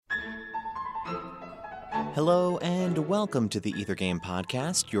Hello and welcome to the Ether Game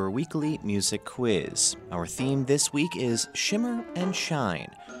Podcast, your weekly music quiz. Our theme this week is Shimmer and Shine,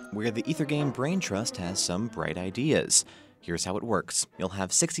 where the Ether Game Brain Trust has some bright ideas. Here's how it works. You'll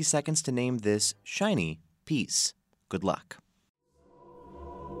have 60 seconds to name this shiny piece. Good luck.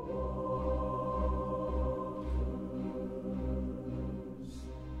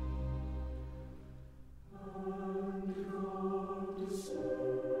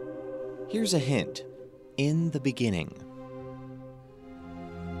 Here's a hint. In the beginning.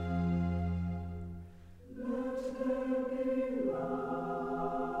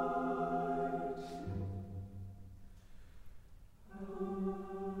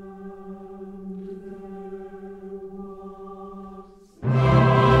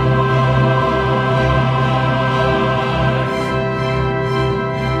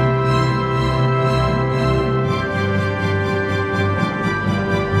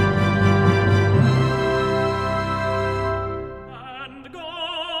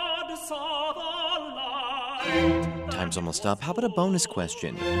 Time's almost up. How about a bonus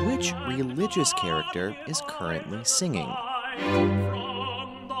question? Which religious character is currently singing?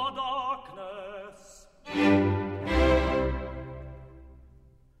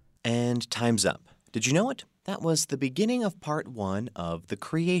 And time's up. Did you know it? That was the beginning of part one of The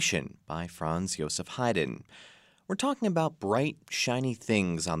Creation by Franz Josef Haydn. We're talking about bright, shiny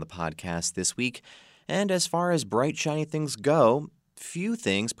things on the podcast this week, and as far as bright, shiny things go, few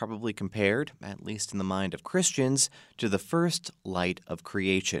things probably compared, at least in the mind of Christians, to the first light of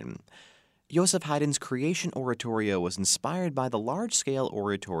creation. Joseph Haydn's Creation Oratorio was inspired by the large-scale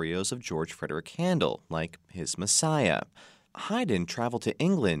oratorios of George Frederick Handel, like his Messiah. Haydn traveled to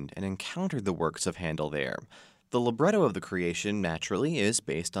England and encountered the works of Handel there. The libretto of the Creation, naturally, is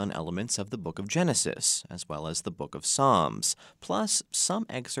based on elements of the Book of Genesis, as well as the Book of Psalms, plus some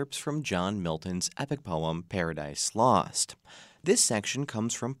excerpts from John Milton's epic poem Paradise Lost. This section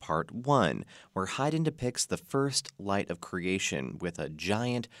comes from part one, where Haydn depicts the first light of creation with a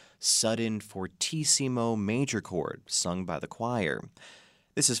giant, sudden fortissimo major chord sung by the choir.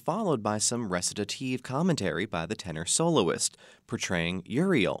 This is followed by some recitative commentary by the tenor soloist, portraying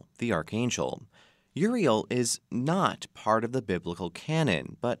Uriel, the archangel. Uriel is not part of the biblical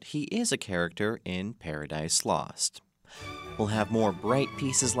canon, but he is a character in Paradise Lost. We'll have more bright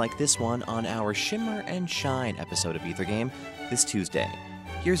pieces like this one on our Shimmer and Shine episode of Ether Game this Tuesday.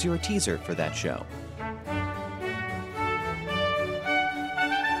 Here's your teaser for that show.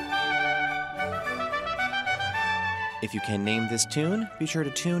 If you can name this tune, be sure to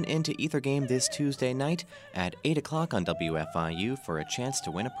tune into Ether Game this Tuesday night at 8 o'clock on WFIU for a chance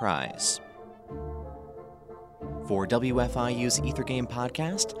to win a prize. For WFIU's Ether Game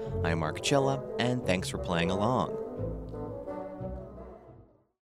Podcast, I'm Mark Chilla, and thanks for playing along.